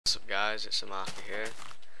guys, it's Arykeye here.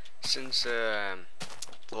 Since the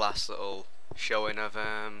last little showing of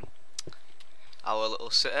our little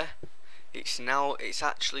city, it's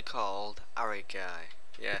actually called Arykeye.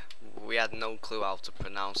 Yeah, we had no clue how to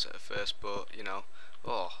pronounce it at first, but you know,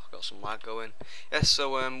 got some lag going. Yeah,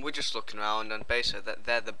 so we're just looking around, and basically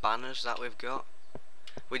they're the banners that we've got.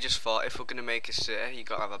 We just thought if we're gonna make a city, you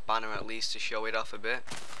gotta have a banner at least to show it off a bit.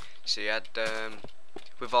 So you had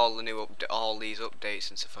with all the all these updates,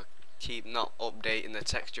 and stuff, I keep not updating the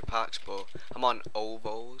texture packs, but I'm on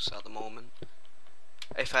ovos at the moment.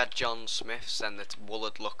 If I had John Smith's, then it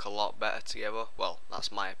would look a lot better together. Well,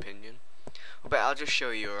 that's my opinion. But I'll just show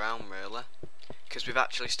you around really, because we've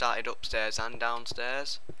actually started upstairs and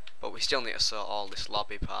downstairs, but we still need to sort all this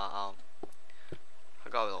lobby part out. I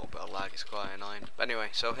got a little bit of lag, it's quite annoying. But anyway,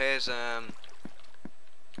 so here's the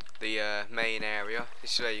main area.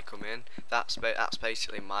 This is where you come in. That's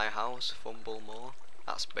basically my house, Fumblemore.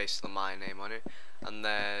 That's basically my name on it. And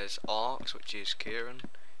there's Orcs, which is Kieran.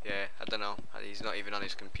 Yeah, I don't know. He's not even on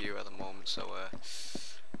his computer at the moment, so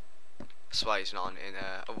that's why he's not on it.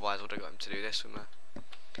 Otherwise, I would have got him to do this with me.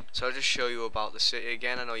 So I'll just show you about the city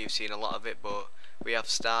again. I know you've seen a lot of it, but we have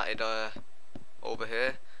started over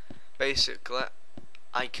here. Basically,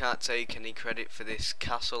 I can't take any credit for this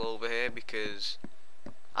castle over here because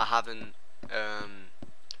I haven't I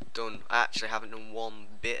haven't done one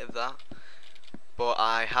bit of that, but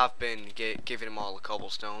I have been giving him all the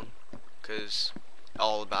cobblestone, because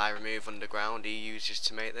all that I remove underground he uses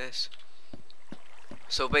to make this.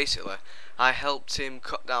 So basically, I helped him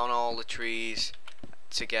cut down all the trees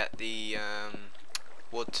to get the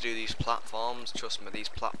wood to do these platforms. Trust me, these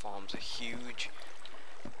platforms are huge.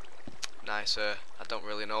 Nicer. I don't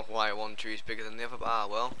really know why one tree is bigger than the other, but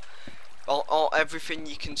well. Everything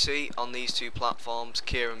you can see on these two platforms,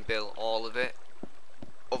 Kieran built all of it,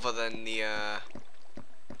 other than the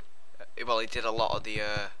well, he did a lot of the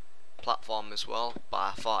platform as well, but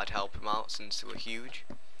I thought I'd help him out since they were huge.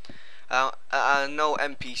 I know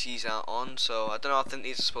NPCs aren't on, so I don't know, I think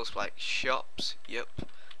these are supposed to be like shops. Yep.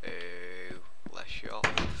 Oh, less shop.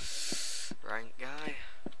 Rank guy.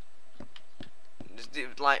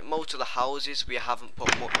 Like most of the houses, we haven't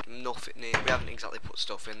put nothing in. We haven't exactly put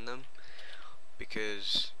stuff in them,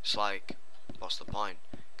 because it's like, what's the point?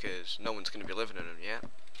 Because no one's going to be living in them yet.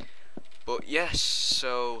 But yes,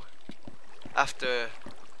 so after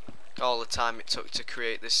all the time it took to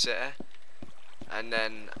create this city, and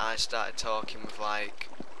then I started talking with like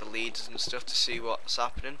the leaders and stuff to see what's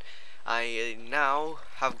happening, I now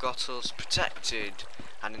have got us protected,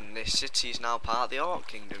 and this city is now part of the Orc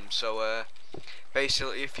Kingdom. So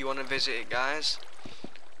basically, if you want to visit it, guys,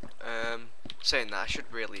 saying that, I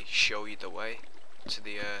should really show you the way to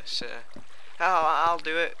the city. I'll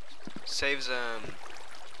do it. Saves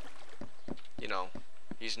you know,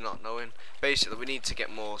 he's not knowing. Basically, we need to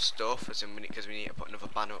get more stuff, as in because we need to put another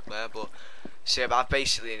banner up there. But see, I've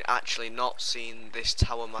basically actually not seen this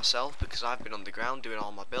tower myself because I've been on the ground doing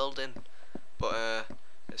all my building. But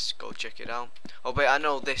let's go check it out. Oh, but I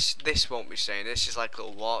know this won't be staying. This is like a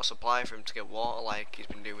little water supply for him to get water, like he's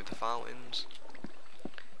been doing with the fountains.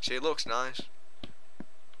 See, it looks nice.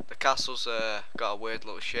 The castle's got a weird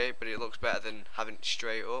little shape, but it looks better than having it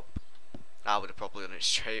straight up. I would have probably done it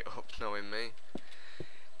straight up, knowing me.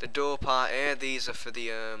 The door part here, these are for the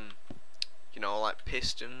you know, like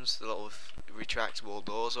pistons, the little retractable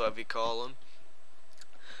doors, whatever you call them.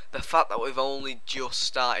 The fact that we've only just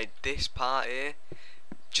started this part here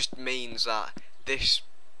just means that this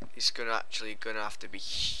is actually gonna have to be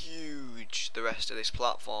huge, the rest of this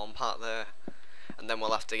platform part there, and then we'll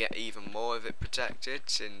have to get even more of it protected,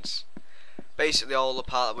 since basically all the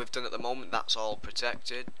part that we've done at the moment, that's all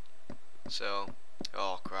protected. So,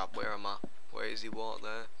 oh crap, where am I? Where is he? What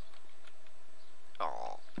there?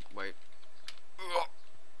 Oh, wait.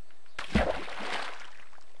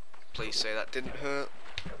 Please say that didn't hurt.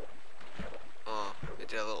 Oh, it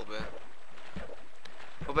did a little bit.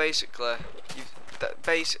 Well, basically,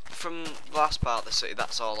 from the last part of the city,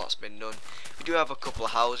 that's all that's been done. We do have a couple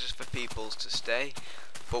of houses for people to stay,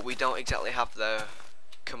 but we don't exactly have the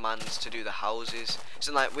commands to do the houses. It's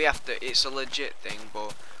like we have to. It's a legit thing,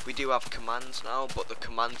 but we do have commands now. But the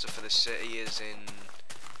commands are for the city, as in,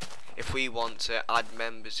 if we want to add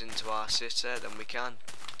members into our city, then we can.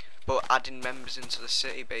 But adding members into the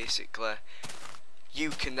city, basically,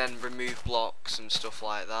 you can then remove blocks and stuff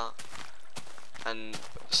like that. And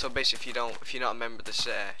so basically, if you're not a member of the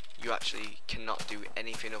city, you actually cannot do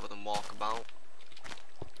anything other than walk about.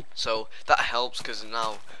 So that helps, because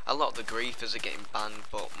now a lot of the griefers are getting banned,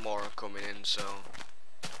 but more are coming in. So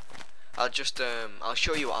I'll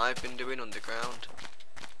show you what I've been doing underground,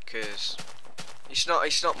 because It's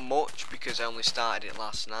not much because I only started it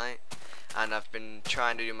last night, and I've been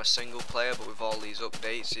trying to do my single player, but with all these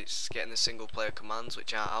updates, it's getting the single player commands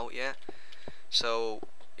which aren't out yet. So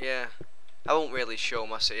yeah, I won't really show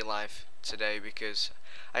my city life today because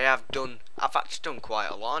I've actually done quite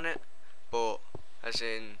a lot on it, but as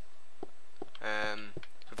in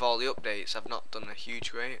with all the updates, I've not done a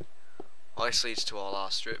huge rate. Well, this leads to all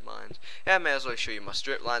our strip mines. Yeah, I may as well show you my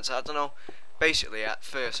strip lines. I don't know. Basically, at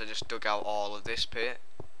first I just dug out all of this pit.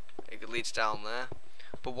 It leads down there.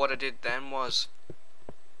 But what I did then was,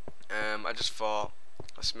 I just thought,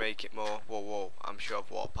 let's make it more. Whoa! I'm sure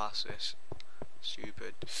I've walked past this.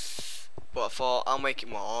 Stupid. But I thought I'll make it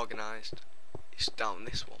more organised. It's down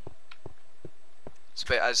this one.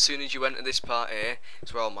 So as soon as you enter this part here,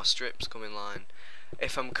 it's where all my strips come in line.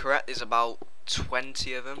 If I'm correct, there's about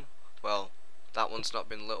 20 of them. Well, that one's not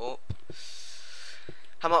been lit up.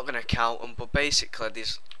 I'm not gonna count them, but basically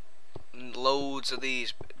there's loads of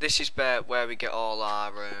these. This is where we get all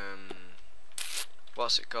our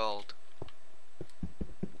what's it called?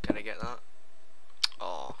 Can I get that?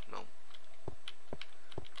 Oh no.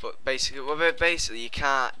 But basically you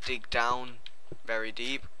can't dig down very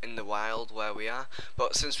deep in the wild where we are.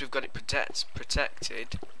 But since we've got it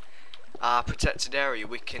protected, our protected area,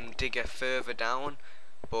 we can dig it further down.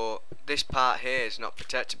 But this part here is not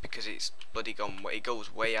protected because it's bloody gone. It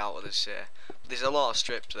goes way out of the city. There's a lot of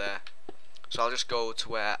strips there, so I'll just go to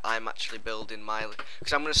where I'm actually building my.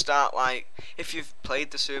 Because I'm gonna start like, if you've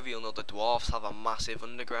played the server, you'll know the dwarfs have a massive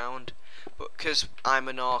underground. But because I'm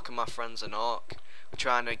an orc and my friend's an orc, we're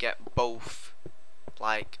trying to get both,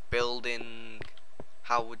 like building.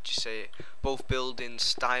 How would you say it? Both building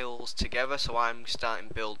styles together. So I'm starting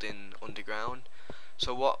building underground.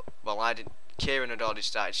 So what? Well, I didn't. Kieran had already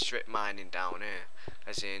started strip mining down here,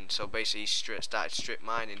 as in, so basically he started strip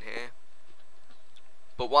mining here.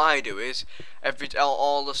 But what I do is,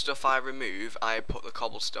 all the stuff I remove, I put the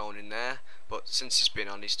cobblestone in there. But since it's been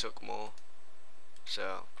on, he's took more.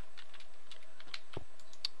 So,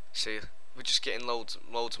 see, we're just getting loads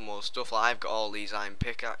of more stuff. Like I've got all these iron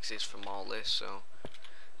pickaxes from all this. So,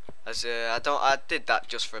 as I did that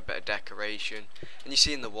just for a bit of decoration. And you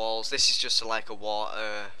see in the walls, this is just like a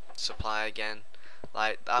water supply again.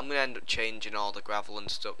 Like I'm gonna end up changing all the gravel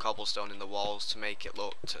and stuff, cobblestone in the walls to make it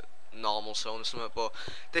look to normal stone or something. But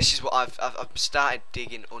this is what I've started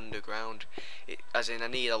digging underground. As in I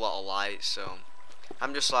need a lot of light, so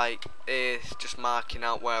I'm just like just marking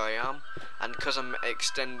out where I am. And because I'm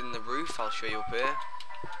extending the roof, I'll show you up here.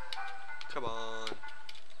 Come on.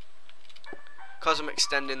 Because I'm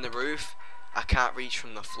extending the roof, I can't reach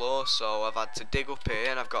from the floor, so I've had to dig up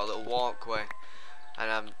here, and I've got a little walkway. And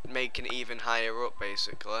I'm making it even higher up,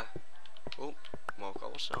 basically. Oh, more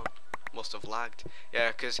cobblestone. Must have lagged.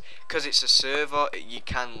 Yeah, because it's a server, you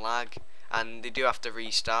can lag, and they do have to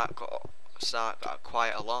restart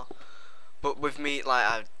quite a lot. But with me,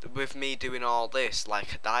 with me doing all this,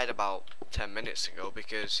 like I died about 10 minutes ago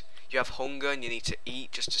because you have hunger and you need to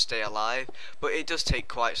eat just to stay alive. But it does take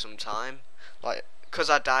quite some time. Like, because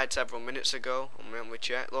I died several minutes ago, and when we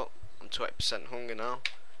check, look, I'm 20% hunger now.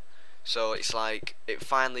 So it's like it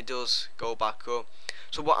finally does go back up.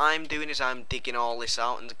 So what I'm doing is I'm digging all this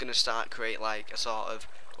out and gonna start create like a sort of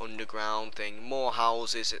underground thing, more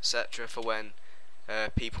houses, etc. for when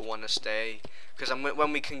people want to stay. Because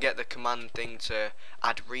when we can get the command thing to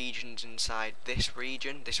add regions inside this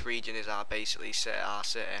region is basically our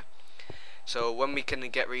city. So when we can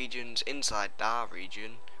get regions inside our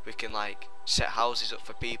region, we can like set houses up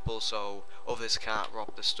for people so others can't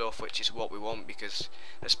rob the stuff, which is what we want, because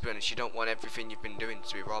let's be honest, you don't want everything you've been doing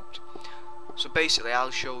to be robbed. So basically I'll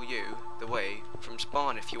show you the way from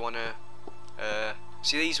spawn if you want to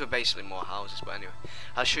see, these were basically more houses, but anyway,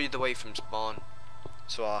 I'll show you the way from spawn.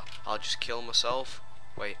 So I'll just kill myself.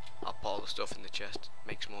 Wait, I'll put all the stuff in the chest.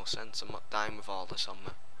 Makes more sense. I'm not dying with all this on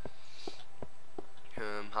me.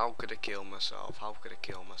 How could I kill myself? How could I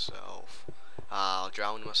kill myself? I'll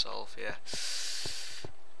drown myself, yeah.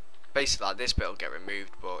 Basically, like, this bit will get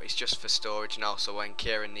removed, but it's just for storage now, so when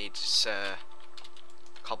Kieran needs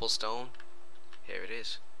cobblestone, here it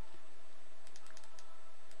is.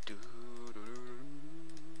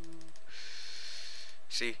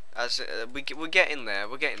 See, as we're getting there,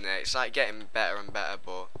 it's like getting better and better,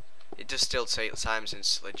 but it does still take time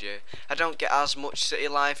since it's legit. I don't get as much city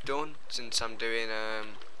life done since I'm doing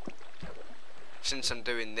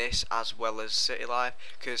this as well as city life,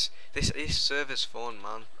 because this server's fun,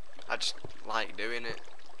 man. I just like doing it.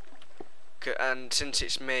 And since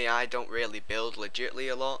it's me, I don't really build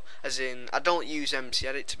legitly a lot. As in, I don't use MC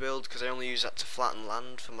Edit to build because I only use that to flatten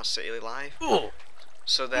land for my city life.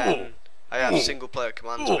 So then, I have single player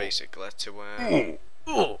commands basically to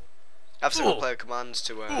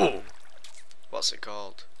what's it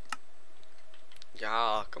called?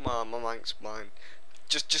 Yeah, come on, my mind's mine.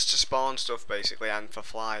 Just to spawn stuff basically, and for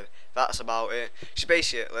fly. That's about it. So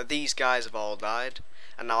basically, these guys have all died,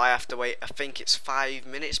 and now I have to wait. I think it's 5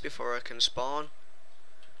 minutes before I can spawn.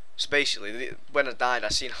 So basically, when I died,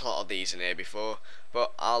 I've seen a lot of these in here before.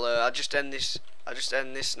 But I'll just end this. I'll just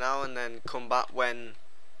end this now, and then come back when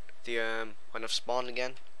I've spawned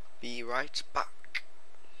again. Be right back.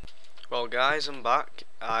 Well, guys, I'm back.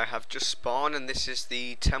 I have just spawned, and this is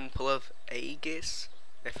the Temple of Aegis,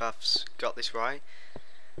 if I've got this right.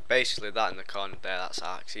 Basically, that in the corner there, that's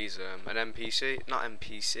Arx. He's an NPC, not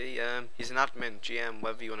NPC. He's an admin, GM,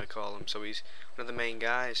 whatever you want to call him. So he's one of the main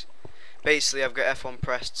guys. Basically, I've got F1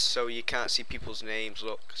 pressed so you can't see people's names.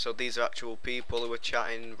 Look, so these are actual people who are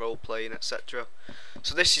chatting, role playing, etc.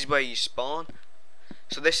 So this is where you spawn.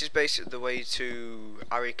 So this is basically the way to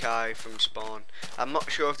Arykeye from spawn. I'm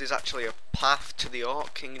not sure if there's actually a path to the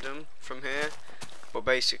Orc Kingdom from here, but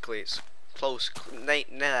basically it's close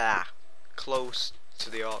to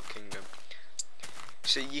the Orc Kingdom.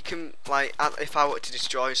 So you can, like, if I were to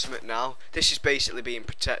destroy something now, this is basically being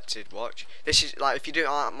protected. Watch. This is like, if you do it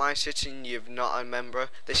at my city and you're not a member,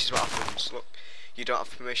 this is what happens. Look, you don't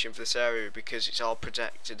have permission for this area because it's all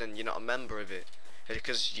protected and you're not a member of it.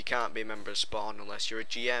 Because you can't be a member of spawn unless you're a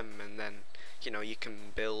GM, and then you know you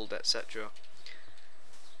can build, etc.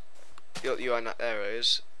 You are not there. It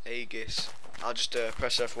is Aegis. I'll just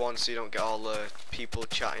press F1 so you don't get all the people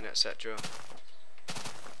chatting, etc.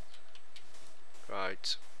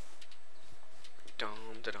 Right.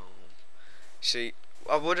 Dum da dum. See,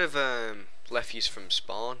 I would have left you from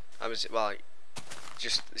spawn. I was like,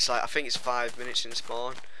 it's like I think it's 5 minutes in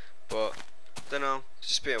spawn, but don't know. It's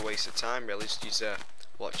just been a waste of time really. Just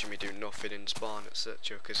watching me do nothing in spawn,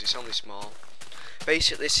 etc. Because it's only small.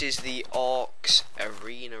 Basically, this is the Orcs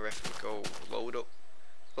Arena. If we go load up,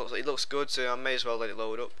 it looks good, so I may as well let it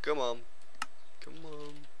load up. Come on, come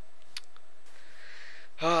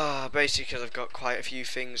on. Basically, I've got quite a few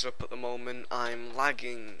things up at the moment. I'm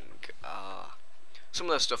lagging. Some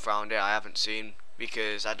of the stuff around here I haven't seen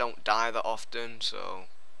because I don't die that often. So,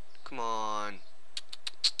 come on.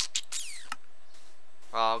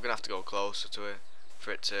 Well, I'm gonna have to go closer to it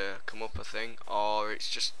for it to come up, I think, or it's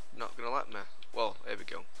just not gonna let me. Well, here we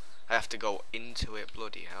go. I have to go into it.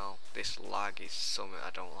 Bloody hell! This lag is something I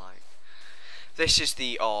don't like. This is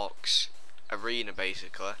the Orcs Arena,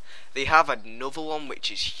 basically. They have another one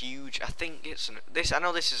which is huge. I think it's I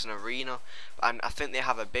know this is an arena, and I think they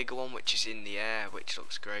have a bigger one which is in the air, which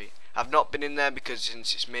looks great. I've not been in there because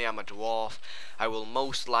since it's me, I'm a dwarf. I will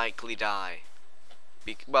most likely die.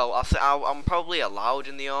 Well, I'm probably allowed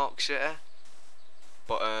in the Orc City,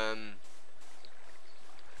 but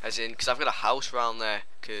as in, because I've got a house around there.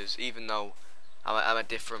 Because even though I'm a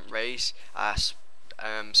different race, I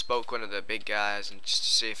spoke one of the big guys and just to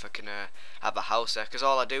see if I can have a house there. Because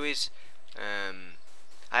all I do is I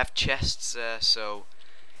have chests there. So,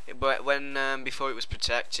 but when before it was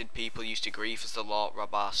protected, people used to grief us a lot,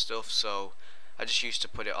 rob our stuff. So I just used to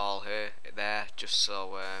put it all there, just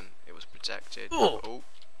so it was protected. Oh.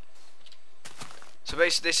 So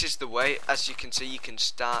basically, this is the way. As you can see, you can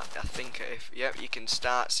start. I think you can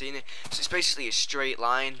start seeing it. So it's basically a straight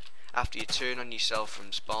line after you turn on yourself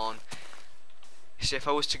from spawn. So if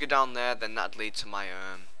I was to go down there, then that'd lead to my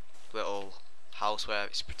little house where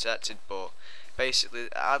it's protected. But basically,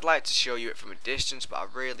 I'd like to show you it from a distance, but I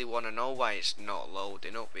really want to know why it's not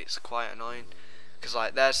loading up. It's quite annoying. Because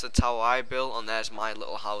like there's the tower I built, and there's my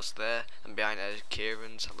little house there, and behind there is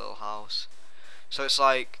Kieran's little house. So it's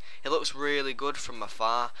like, it looks really good from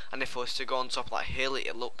afar, and if I was to go on top of that hill,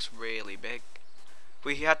 it looks really big.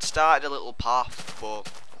 We had started a little path,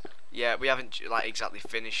 but yeah, we haven't like exactly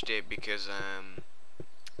finished it because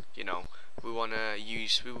you know, we want to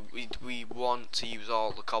use we want to use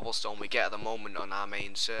all the cobblestone we get at the moment on our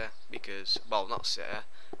main city, because, well, not city,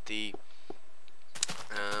 the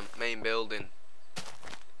main building.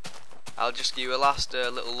 I'll just give you a last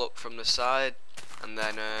little look from the side, and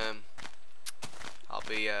then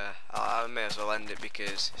I may as well end it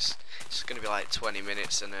because it's going to be like 20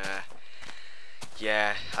 minutes, and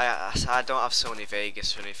yeah, I don't have Sony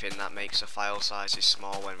Vegas or anything that makes the file sizes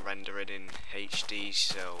small when rendering in HD.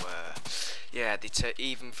 So yeah,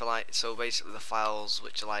 even for like, so basically the files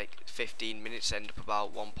which are like 15 minutes end up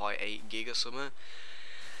about 1.8 gig or something.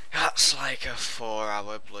 That's like a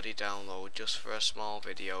 4-hour bloody download just for a small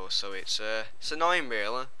video. So it's annoying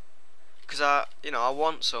really, because I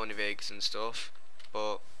want Sony Vegas and stuff,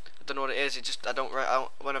 but I don't know what it is. It just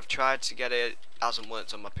when I've tried to get it, it hasn't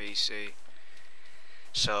worked on my PC.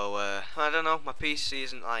 So I don't know, my PC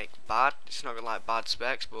isn't like bad, it's not got like bad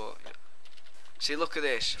specs, but see, look at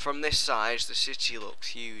this, from this side the city looks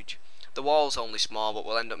huge. The wall's only small, but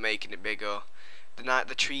we'll end up making it bigger.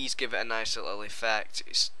 The trees give it a nice little effect.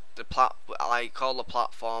 It's like all the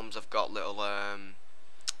platforms have got little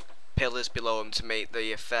pillars below them to make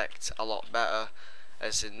the effect a lot better,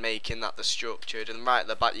 as in making that the structured. And right at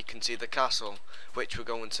the back you can see the castle, which we're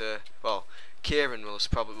going to, well, Kieran will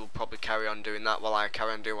probably carry on doing that while I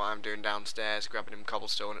carry on doing what I'm doing downstairs, grabbing him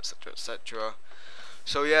cobblestone, etc, etc.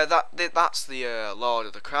 So yeah, that's the Lord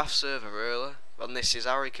of the Craft server really, and this is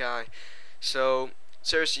Arykeye. So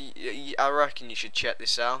seriously, I reckon you should check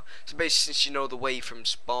this out. So basically, since you know the way from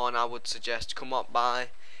spawn, I would suggest come up by.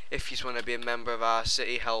 If you just want to be a member of our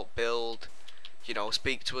city, help build, you know,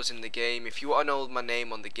 speak to us in the game. If you want to know my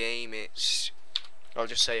name on the game, I'll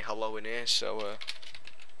just say hello in here. So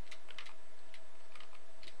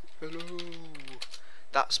hello.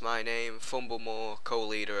 That's my name, Fumblemore,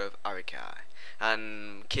 co-leader of Arykeye.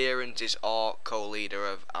 And Kieran's is Orc, co-leader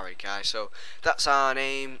of Arykeye. So that's our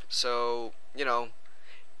name. So, you know,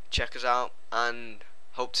 check us out and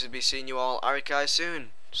hope to be seeing you all Arykeye soon.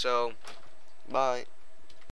 So, bye.